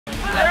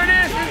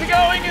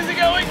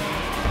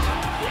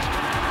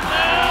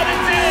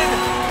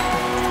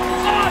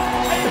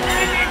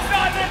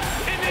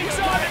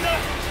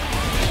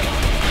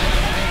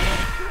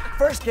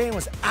first game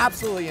was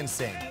absolutely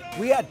insane.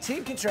 We had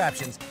Team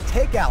Contraptions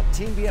take out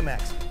Team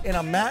BMX in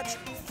a match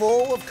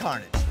full of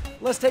carnage.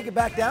 Let's take it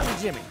back down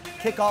to Jimmy.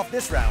 Kick off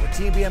this round with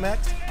Team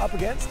BMX up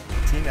against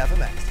Team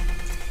FMX.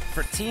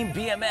 For Team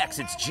BMX,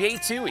 it's Jay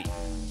Toohey,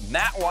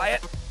 Matt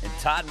Wyatt, and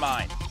Todd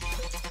Mine.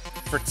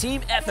 For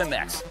Team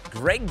FMX,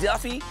 Greg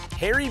Duffy,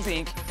 Harry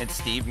Bink, and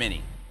Steve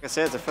Minnie. Like I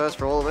said, it's a first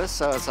for all of us,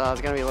 so it's going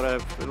to be a lot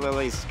of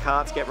these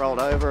carts get rolled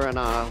over and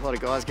a lot of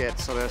guys get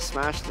sort of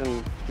smashed,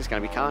 and just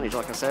going to be carnage,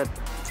 like I said.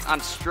 I'm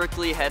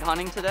strictly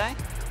headhunting today,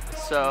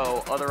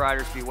 so other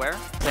riders beware.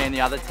 Seeing the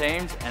other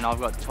teams, and I've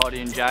got Toddy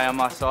and Jay on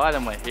my side,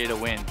 and we're here to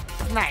win.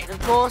 Mate, of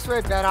course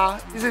we're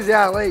better. This is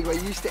our league. We're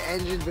used to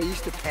engines, we're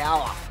used to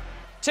power.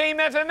 Team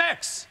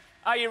FMX,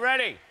 are you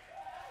ready?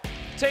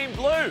 Team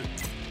Blue,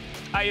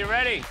 are you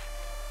ready?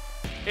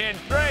 In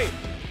 3,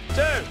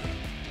 2,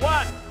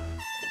 1.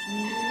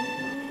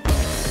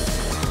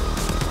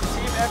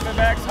 Team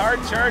FMX hard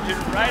charging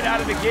right out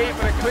of the gate,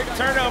 but a quick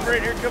turnover,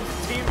 and here comes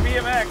Team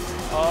BMX.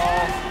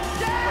 Oh,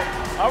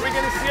 are we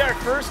going to see our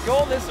first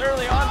goal this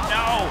early on?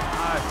 No.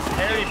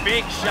 Harry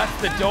Bink shuts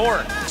the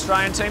door.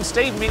 Australian team,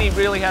 Steve Minnie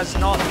really has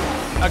not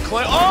a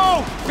clue.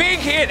 Oh, big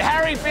hit.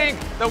 Harry Bink,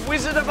 the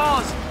Wizard of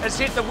Oz, has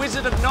hit the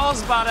Wizard of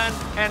Noz button,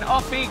 and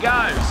off he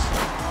goes.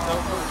 So,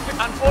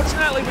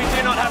 unfortunately, we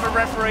do not have a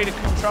referee to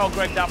control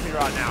Greg Duffy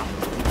right now.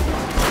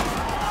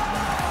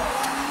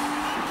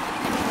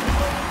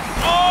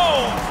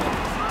 Oh!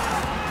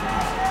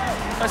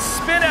 A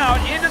spin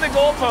out into the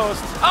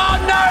goalpost. Oh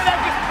no!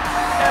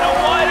 And a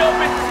wide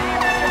open team.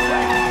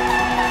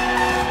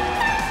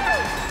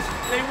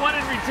 They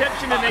wanted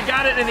redemption and they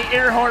got it, and the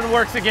air horn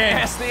works again.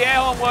 Yes, the air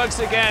horn works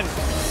again.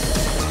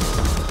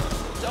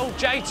 Oh,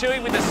 Jay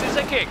Toohey with the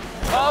scissor kick.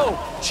 Oh,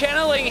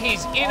 channeling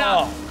his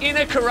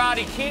inner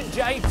karate kid.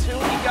 Jay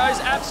Toohey goes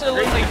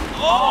absolutely.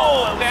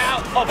 Oh,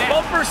 now a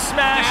bumper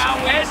smash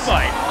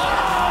headbutt.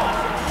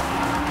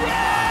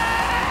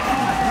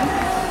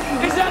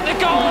 Is that the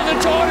goal of the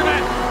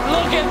tournament?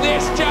 Look at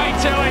this, Jay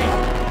Toohey.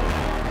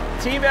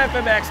 Team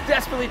FMX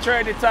desperately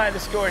trying to tie the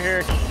score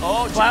here.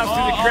 Oh, plows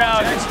through the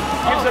crowd,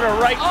 gives it a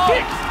right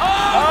kick.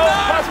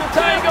 Possible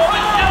tie and goal,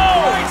 but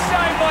no! Great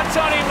save by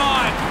Toddy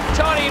Mine.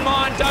 Toddy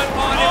Mine, don't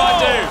mind if I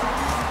do.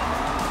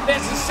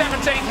 There's the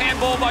 17th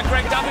handball by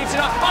Greg Duffy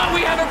tonight. Oh,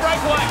 we have a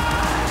breakaway.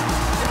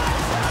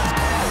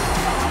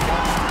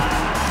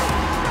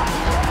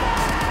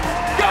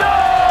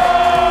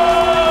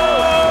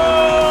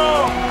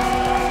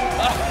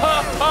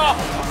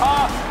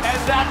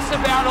 And that's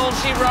about all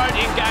she wrote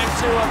in Game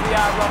 2 of the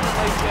Rocket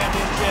League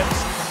Championships.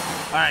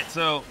 All right,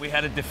 so we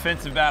had a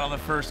defensive battle the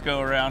first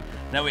go-around.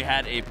 Now we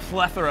had a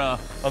plethora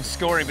of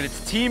scoring, but it's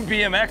Team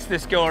BMX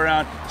this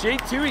go-around. Jay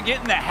Toohey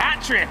getting the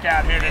hat trick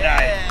out here tonight.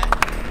 Yeah.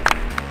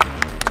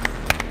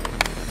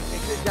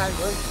 Good game,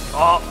 Luke.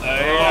 Oh,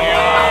 there you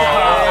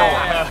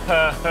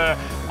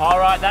go. All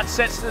right, that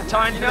sets the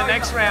tone for the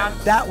next round.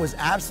 That was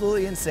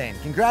absolutely insane.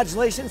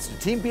 Congratulations to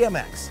Team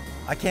BMX.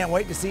 I can't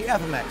wait to see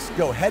FMX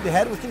go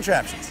head-to-head with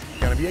Contraptions.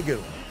 Gonna be a good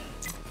one.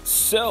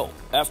 So,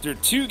 after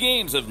 2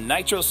 games of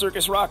Nitro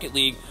Circus Rocket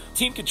League,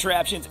 Team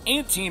Contraptions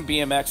and Team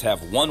BMX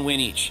have 1 win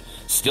each.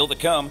 Still to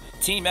come,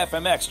 Team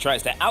FMX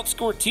tries to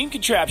outscore Team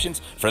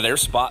Contraptions for their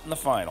spot in the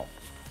final.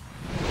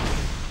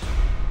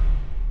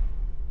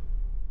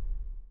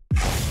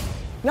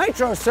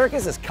 Nitro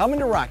Circus is coming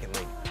to Rocket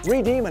League.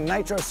 Redeem a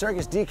Nitro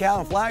Circus decal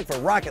and flag for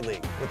Rocket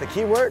League with the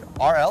keyword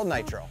RL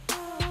Nitro.